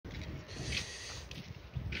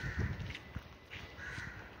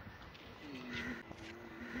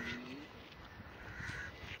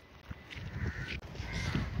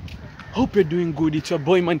Hope you're doing good. It's your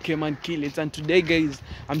boy Man Came and Kill It, and today guys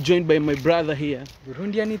I'm joined by my brother here,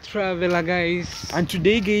 Burundian traveler guys. and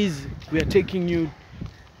today guys we are taking you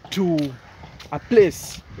to a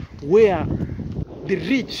place where the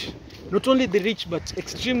rich, not only the rich but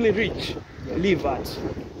extremely rich, live at.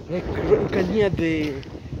 Like you can hear the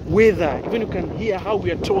weather, even you can hear how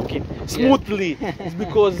we are talking smoothly. It's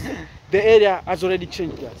because the area has already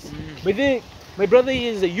changed us. But my brother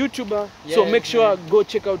is a YouTuber, so make sure go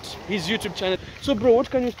check out his YouTube channel. So bro, what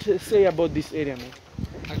can you say about this area, man?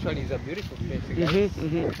 Actually, it's a beautiful place, guys.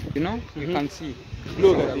 You know, you can see.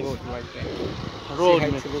 Look at this road right there. road, See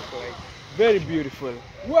how man. it looks like. Very beautiful.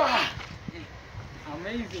 Wow!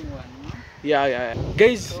 Amazing one, no? Yeah.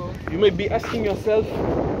 Guys, you may be asking yourself,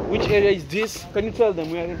 which area is this? Can you tell them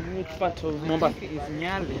we are in which part of Mombasa? It's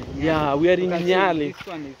Nyali. Yeah, we are in Nyali. This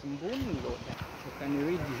one is Mbuni Road. You can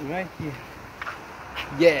read it right here.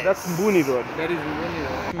 Yeah, that's Mbuni Road. That is Mbuni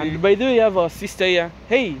Road. And by the way, we have our sister here.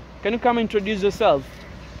 Hey, can you come introduce yourself?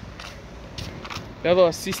 We have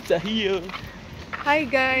our sister here. Hi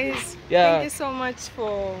guys, thank you so much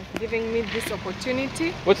for giving me this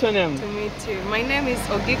opportunity What's your name? to meet you. My name is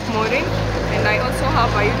Ogik Morin and I also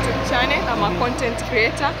have a YouTube channel. I'm a content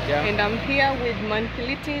creator and I'm here with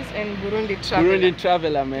Mankilitis and Burundi Traveler. Burundi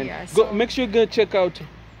Traveler, man. Yeah, Go, make sure you go check out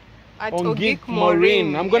at Ogik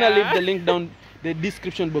Morin. I'm gonna leave the link down the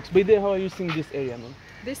description box. By the way, how are you seeing this area, man?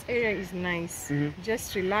 This area is nice,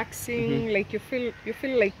 just relaxing, like you feel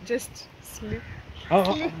like just sleep. How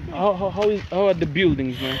are the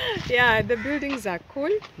buildings, man? Yeah, the buildings are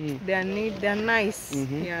cool. They're neat. They're nice.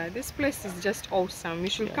 Yeah, this place is just awesome. You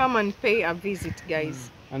should come and pay a visit, guys.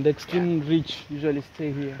 And the extreme rich usually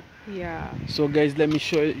stay here. Yeah. So guys, let me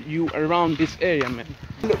show you around this area, man.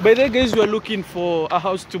 By the way, guys, we're looking for a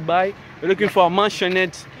house to buy. We're looking for a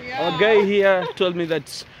mansionette. Our guy here told me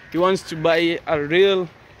that he wants to buy a real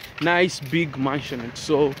nice big mansionette.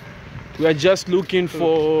 So we are just looking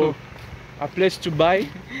for a place to buy.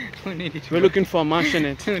 We're looking for a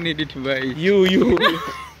mansionette. Who needed to buy it? You.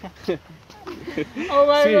 Oh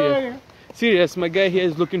my Serious. god. Serious, my guy here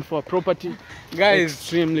is looking for a property. Guys,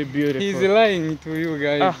 extremely beautiful. he's lying to you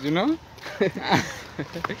guys, you know?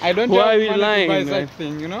 I don't Why are have we money lying, to buy man? such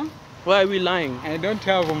thing, you know? Why are we lying? I don't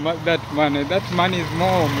have that money. That money is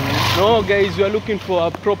more, man. No, guys, we are looking for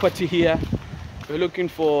a property here. We're looking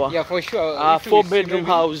for For sure. a 4-bedroom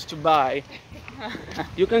house to buy.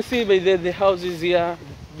 You can see by the houses here,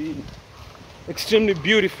 extremely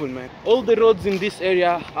beautiful, man. All the roads in this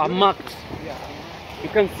area are marked. You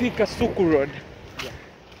can see Kasuku Road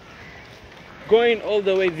going all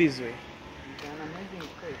the way this way. It's an amazing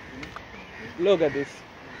place, you Look at this,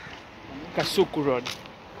 Kasuku Road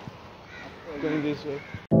going this way.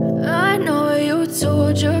 I know you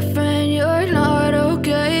told your friend you're not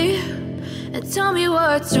okay, and tell me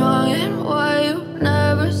what's wrong and why you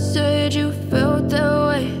never said you felt that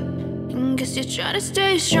way. And guess you're trying to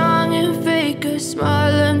stay strong and fake a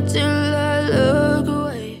smile until I look away.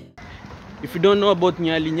 If you don't know about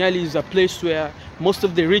Nyali, Nyali is a place where most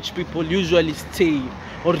of the rich people usually stay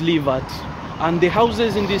or live at. And the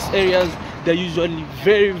houses in these areas, they're usually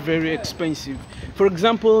very, very expensive. For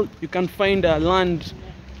example, you can find a land,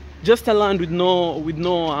 just a land with no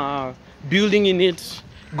building in it,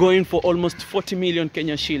 going for almost 40 million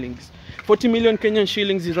Kenyan shillings. 40 million Kenyan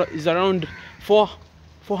shillings is around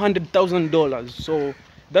 $400,000. So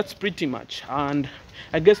that's pretty much. And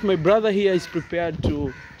I guess my brother here is prepared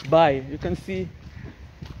to buy. You can see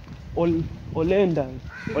Olenda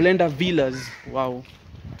villas. Wow.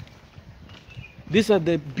 These are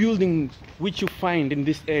the buildings which you find in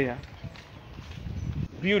this area.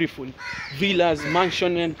 Beautiful villas,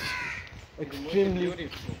 mansionette, extremely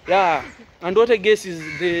beautiful. Yeah. And what I guess is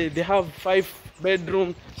they have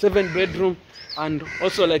 5-bedroom, 7-bedroom, and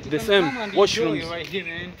also like the same washrooms. Right here,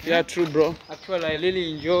 man. Yeah, true, bro. Actually, I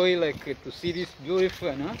really enjoy to see this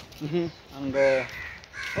beautiful, no? And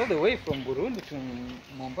all the way from Burundi to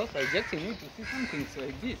Mombasa, I just need to see something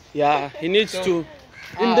like this. Yeah, he needs to.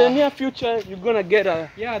 In the near future, you're gonna get a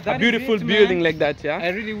beautiful building like that. Yeah. I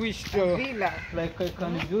really wish to, Villa. like I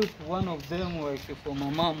can build one of them like for my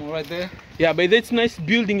mom right there. Yeah, but that's nice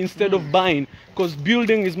building instead of buying, because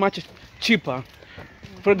building is much cheaper.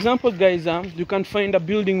 For example, guys, you can find a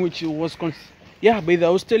building which was but I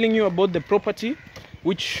was telling you about the property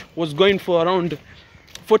which was going for around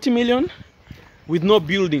 40 million with no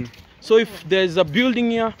building. So if there's a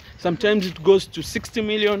building here, sometimes it goes to 60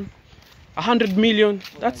 million, 100 million.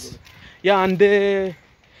 That's and the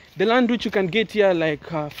land which you can get here like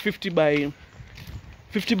 50 by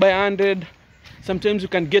 100. Sometimes you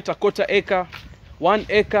can get a 1/4 acre, 1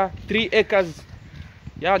 acre, 3 acres.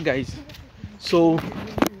 Yeah, guys. So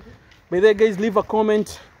By the way, guys, leave a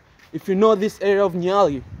comment if you know this area of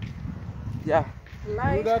Nyali. Yeah.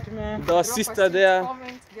 Like, Do that, man. The sister there.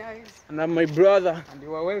 Comment, guys. And I'm my brother. And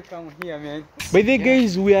you are welcome here, man. By the way,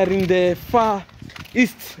 guys, we are in the far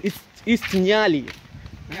east Nyali.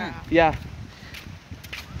 Yeah. Yeah.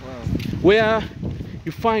 Wow. Where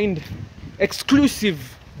you find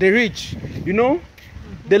exclusive, the rich. You know,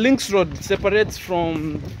 the links road separates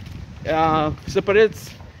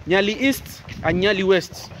Nyali East and Nyali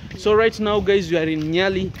West. So right now, guys, we are in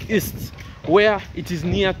Nyali East, where it is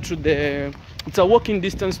near to the, it's a walking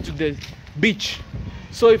distance to the beach.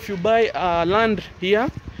 So if you buy land here,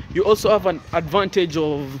 you also have an advantage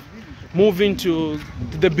of moving to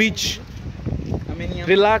the beach.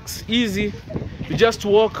 Relax, easy, you just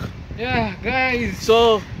walk. Yeah, guys.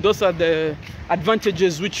 So those are the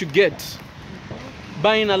advantages which you get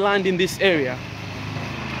buying a land in this area.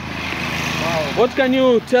 Wow. What can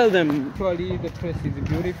you tell them? Actually, the place is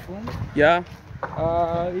beautiful. Yeah.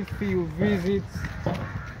 If you visit,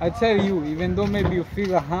 I tell you, even though maybe you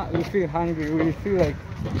feel hungry, you feel like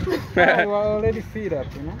you are already filled up,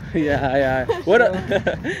 you know. Yeah. What?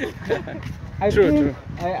 True.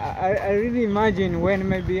 I really imagine when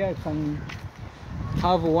maybe I can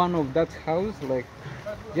have one of that house, like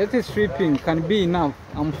just sleeping can be enough.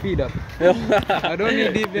 I'm filled up. I don't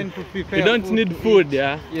need even to prepare. You don't need food,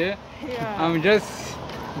 yeah. Yeah. I'm just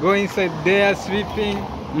going inside there, sleeping.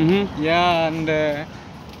 Yeah, and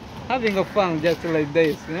having a fun just like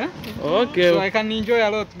this. Yeah. Okay. So I can enjoy a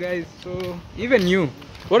lot, guys. So even you.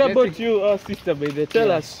 What about you, sister, baby? Tell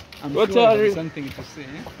us. I'm What sure are there's you something to say.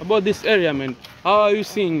 about this area, man? How are you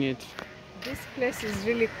seeing it? This place is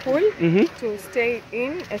really cool to stay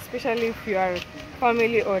in, especially if you are a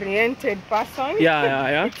family-oriented person.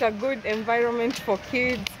 Yeah. It's a good environment for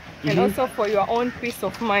kids and also for your own peace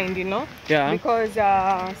of mind, you know? Yeah. Because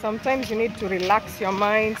sometimes you need to relax your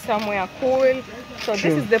mind somewhere cool. So True.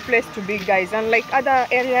 this is the place to be, guys. Unlike other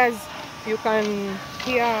areas, you can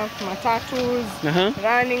hear matatus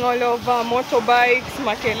running all over, motorbikes,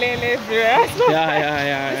 makelele everywhere. So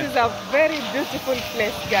Yeah. this is a very beautiful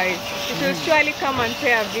place, guys. You should surely come and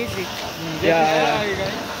pay a visit.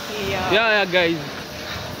 Yeah, guys.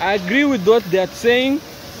 I agree with what they are saying.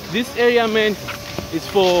 This area, man, is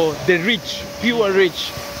for the rich, pure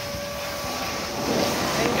rich.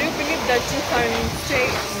 And do you believe that you can stay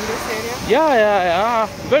in this area? Yeah.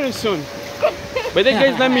 Very soon. But then,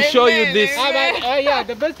 guys, let me show you this. Yeah,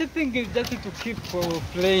 the best thing is just to keep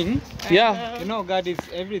playing. Yeah. You know, God is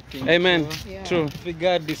everything. Amen. So True. if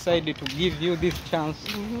God decided to give you this chance,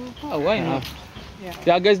 why not?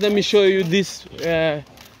 Yeah, guys, let me show you this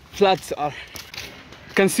flats are.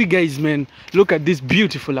 You can see, guys, man, look at this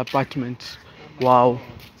beautiful apartment. Wow.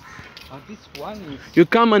 This one is... You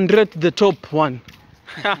come and rent the top one.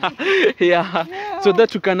 Yeah. So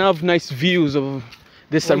that you can have nice views of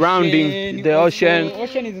the surrounding, the ocean. The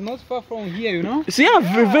ocean is not far from here, you know. See, a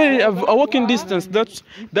walking distance. That's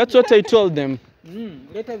what I told them.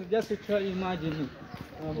 Let us just try imagine.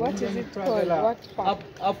 What is it called? What park?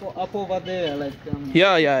 Up over there, like.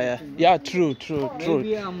 Yeah. True.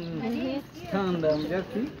 Maybe stand. Just.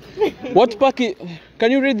 What park?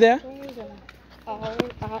 Can you read there?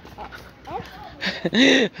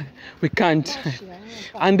 We can't.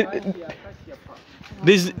 And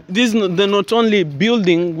this the not only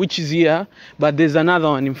building which is here, but there's another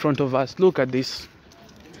one in front of us. Look at this.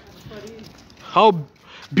 How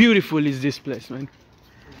beautiful is this place, man?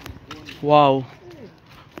 Wow,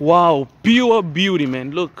 pure beauty,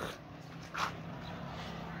 man. Look,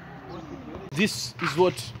 this is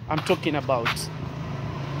what I'm talking about.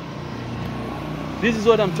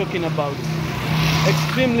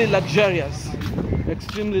 Extremely luxurious.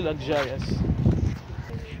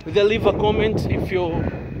 Will they leave a comment if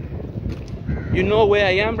you know where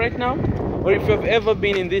I am right now, or if you've ever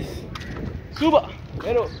been in this? Suba,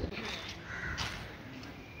 hello.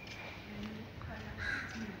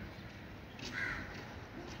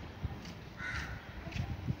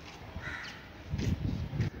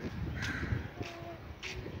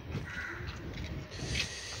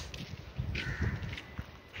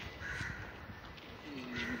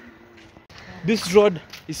 This road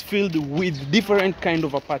is filled with different kind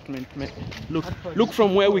of apartment, man. Look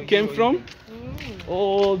from where we came from,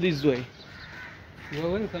 all this way.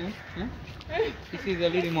 You're welcome. This is a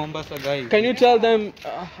little Mombasa, guys. Can you tell them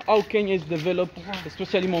how Kenya is developed,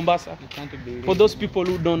 especially Mombasa? You can't believe. For those people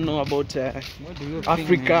who don't know about What do you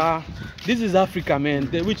Africa, this is Africa, man,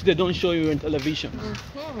 which they don't show you on television.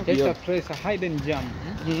 It's a place, a hidden gem,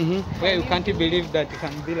 where you can't believe that it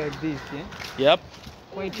can be like this. Yep.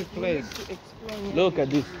 Quite a place. Look at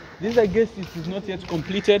this. This, I guess, it is not yet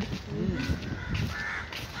completed.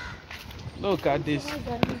 Look at this.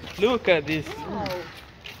 Look at this.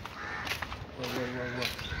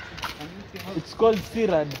 It's called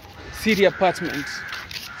Sirad. Siri Apartments.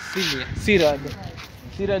 Sirad.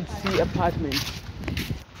 Sirad C Apartments.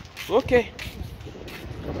 Okay.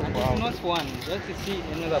 And it's not one, just to see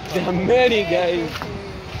another part. There are many, guys.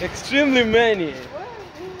 Extremely many.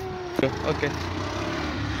 Okay.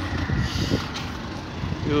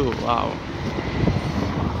 Oh, wow.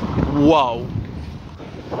 Wow.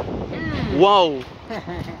 Wow.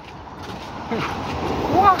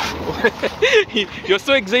 You're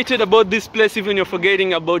so excited about this place, even you're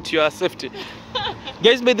forgetting about your safety.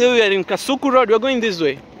 Guys, by the way, we are in Kasuku Road. We're going this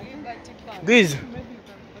way. This.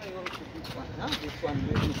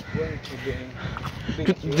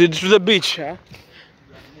 To the beach, huh?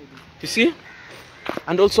 You see?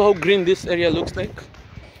 And also how green this area looks like.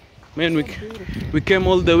 Man, we came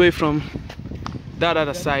all the way from that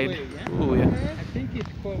other side. Oh yeah. I think it's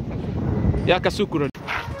called Kasuku. Yeah, Kasuku Road.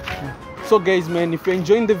 So guys, man, if you're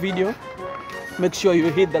enjoying the video, make sure you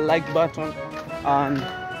hit the like button. And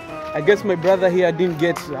I guess my brother here didn't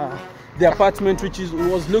get the apartment which he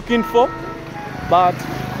was looking for, but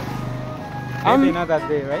maybe another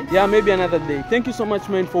day, right? Yeah, maybe another day. Thank you so much,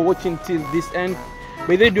 man, for watching till this end.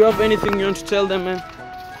 By the way, do you have anything you want to tell them, man?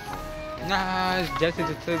 Nah, just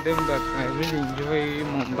to tell them that I really enjoy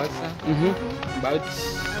Mombasa. About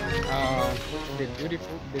the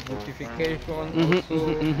beautification, also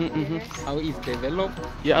how it's developed.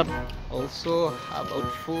 Yep. Also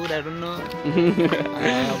about food, I don't know.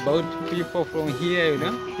 About people from here, you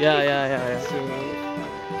know. Yeah. So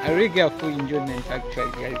I really get full enjoyment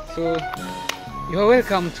actually, guys. So you're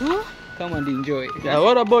welcome to come and enjoy. Yeah.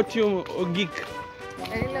 What about you, Geek?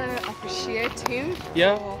 I really appreciate him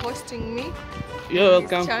for hosting me. You're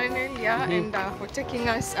welcome. His channel, and for taking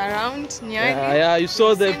us around Nyali. Yeah, you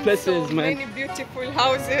saw the places, so man. Many beautiful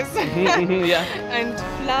houses yeah. and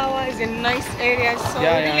flowers in nice areas. So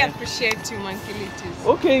I really appreciate you, Mankilitis.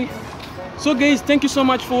 Okay. So guys, thank you so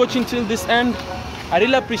much for watching till this end. I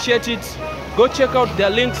really appreciate it. Go check out their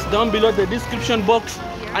links down below the description box.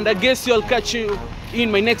 And I guess I'll catch you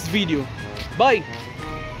in my next video. Bye.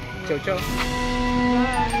 Ciao, ciao.